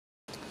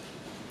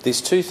This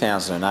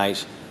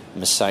 2008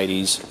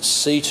 Mercedes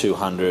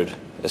C200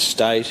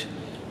 Estate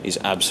is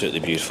absolutely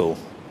beautiful.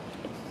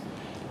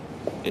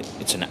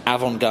 It's an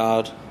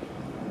Avantgarde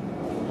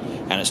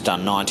and it's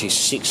done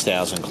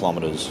 96,000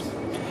 kilometres.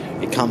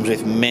 It comes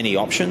with many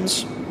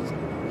options.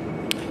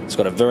 It's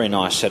got a very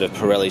nice set of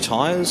Pirelli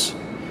tyres.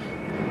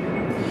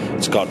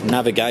 It's got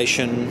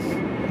navigation,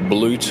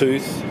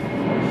 Bluetooth.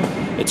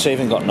 It's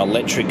even got an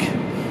electric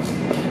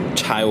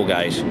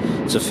tailgate.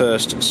 It's the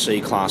first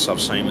C-Class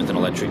I've seen with an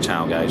electric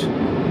tailgate.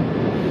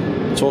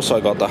 It's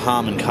also got the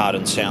Harman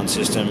Kardon sound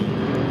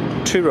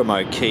system, 2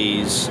 remote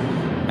keys,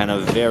 and a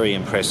very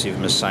impressive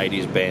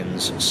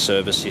Mercedes-Benz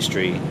service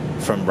history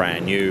from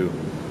brand new.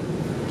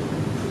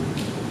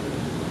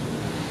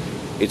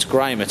 It's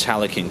grey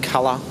metallic in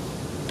colour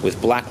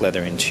with black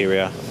leather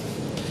interior.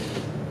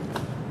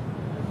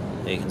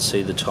 You can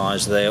see the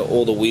tyres there.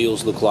 All the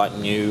wheels look like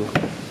new.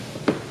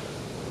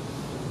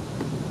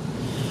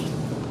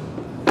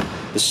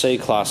 The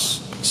C-Class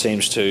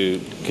seems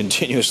to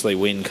continuously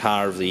win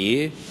Car of the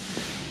Year.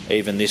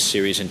 Even this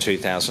series in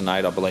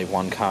 2008, I believe,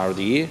 won Car of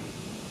the Year.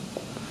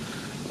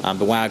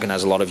 The wagon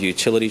has a lot of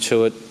utility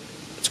to it.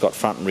 It's got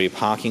front and rear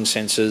parking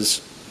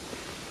sensors,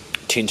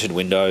 tinted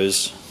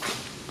windows.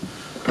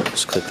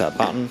 Just click that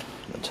button,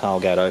 the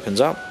tailgate opens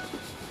up.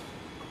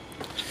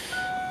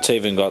 It's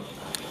even got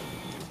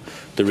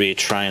the rear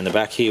tray in the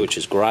back here, which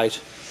is great.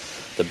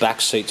 The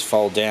back seats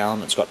fold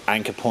down. It's got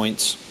anchor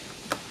points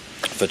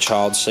for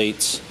child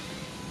seats,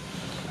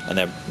 and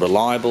they're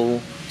reliable,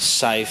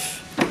 safe,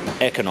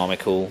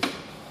 economical,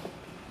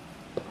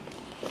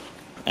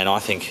 and I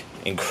think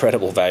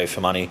incredible value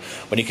for money.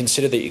 When you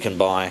consider that you can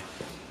buy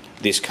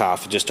this car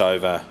for just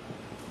over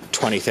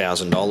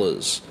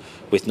 $20,000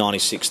 with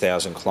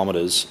 96,000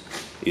 kilometres,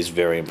 is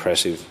very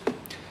impressive.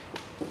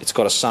 It's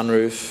got a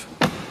sunroof.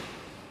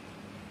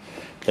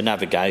 The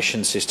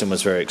navigation system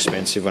was very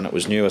expensive when it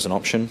was new as an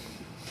option.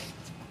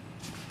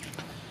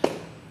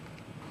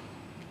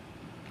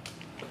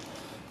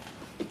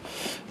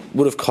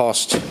 Would have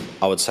cost,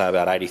 I would say,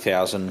 about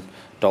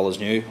 $80,000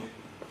 new,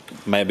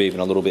 maybe even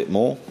a little bit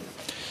more.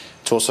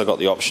 It's also got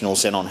the optional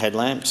xenon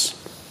headlamps.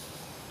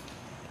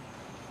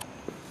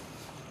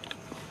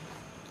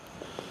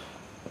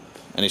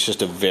 And it's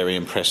just a very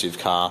impressive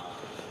car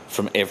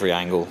from every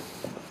angle.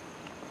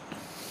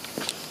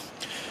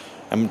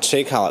 And to see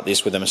a car like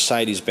this with a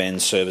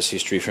Mercedes-Benz service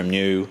history from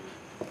new,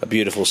 a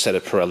beautiful set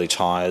of Pirelli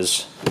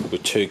tyres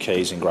with 2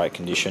 keys in great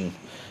condition,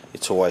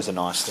 it's always a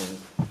nice thing.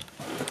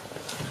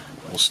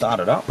 We'll start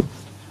it up.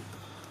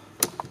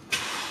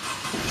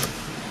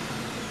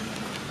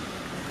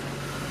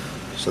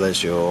 So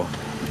there's your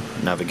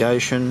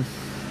navigation,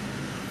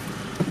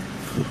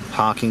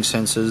 parking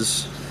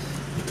sensors.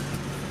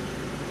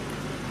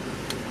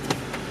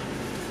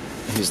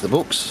 Here's the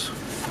books,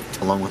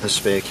 along with a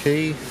spare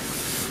key.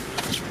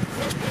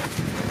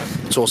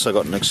 It's also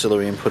got an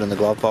auxiliary input in the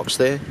glove box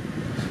there,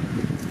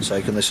 so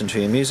you can listen to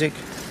your music.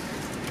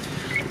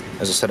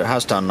 As I said, it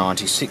has done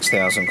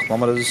 96,000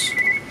 kilometres.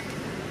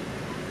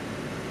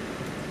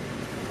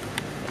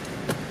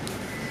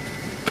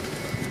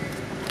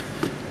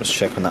 Let's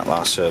check when that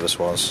last service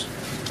was.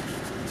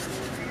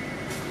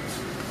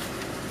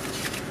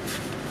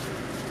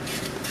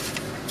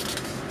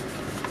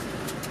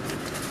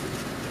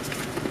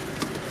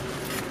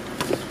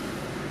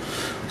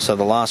 So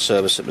the last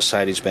service at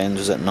Mercedes-Benz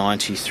was at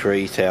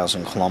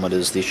 93,000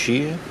 kilometres this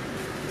year.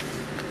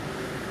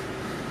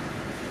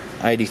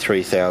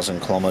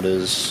 83,000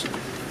 kilometres,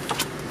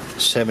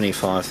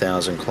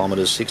 75,000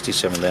 kilometres,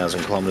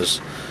 67,000 kilometres,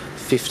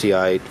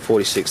 58,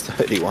 46,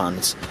 31.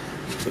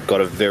 We've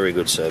got a very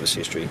good service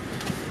history.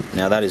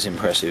 Now that is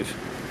impressive.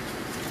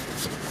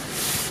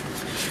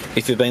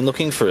 If you've been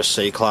looking for a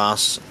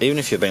C-Class, even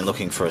if you've been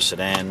looking for a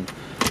sedan,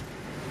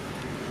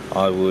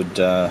 I would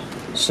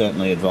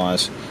certainly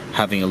advise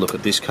having a look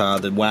at this car.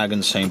 The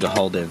wagons seem to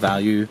hold their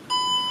value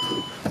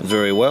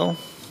very well.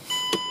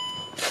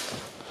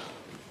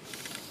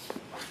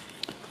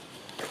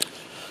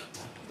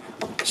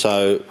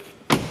 So,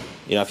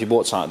 you know, if you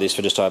bought something like this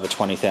for just over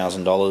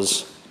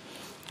 $20,000,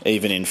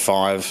 even in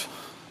 5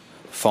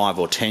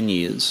 or 10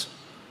 years,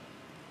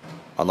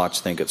 I'd like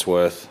to think it's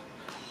worth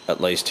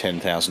at least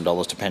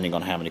 $10,000, depending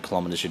on how many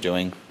kilometres you're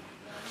doing.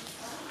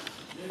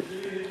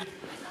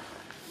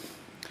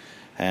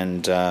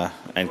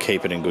 And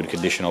keep it in good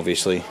condition,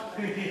 obviously.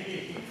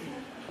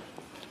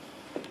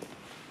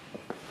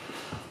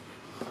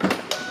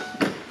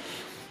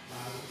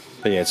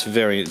 But yeah, it's a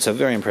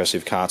very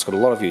impressive car. It's got a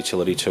lot of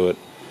utility to it,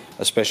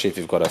 especially if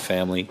you've got a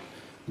family.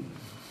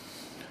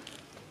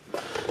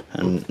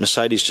 And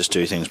Mercedes just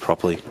do things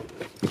properly.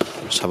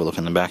 Just have a look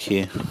in the back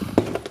here.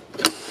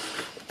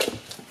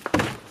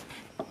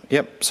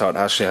 Yep, so it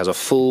actually has a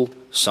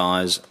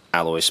full-size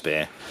alloy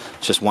spare.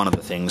 It's just one of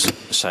the things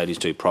Mercedes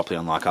do properly,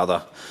 unlike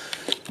other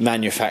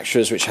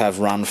manufacturers which have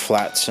run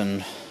flats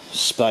and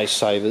space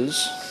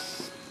savers.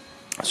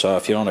 So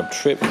if you're on a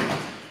trip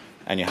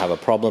and you have a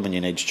problem and you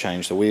need to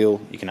change the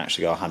wheel, you can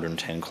actually go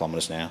 110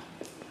 kilometres an hour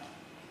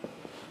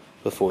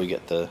before you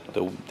get the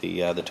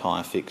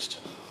tyre fixed.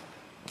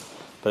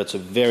 but it's a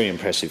very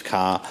impressive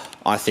car.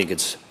 I think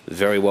it's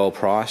very well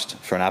priced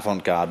for an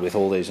Avantgarde with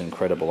all these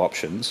incredible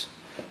options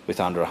with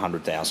under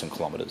 100,000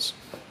 kilometres.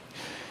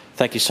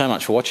 Thank you so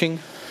much for watching,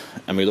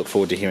 and we look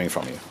forward to hearing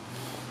from you.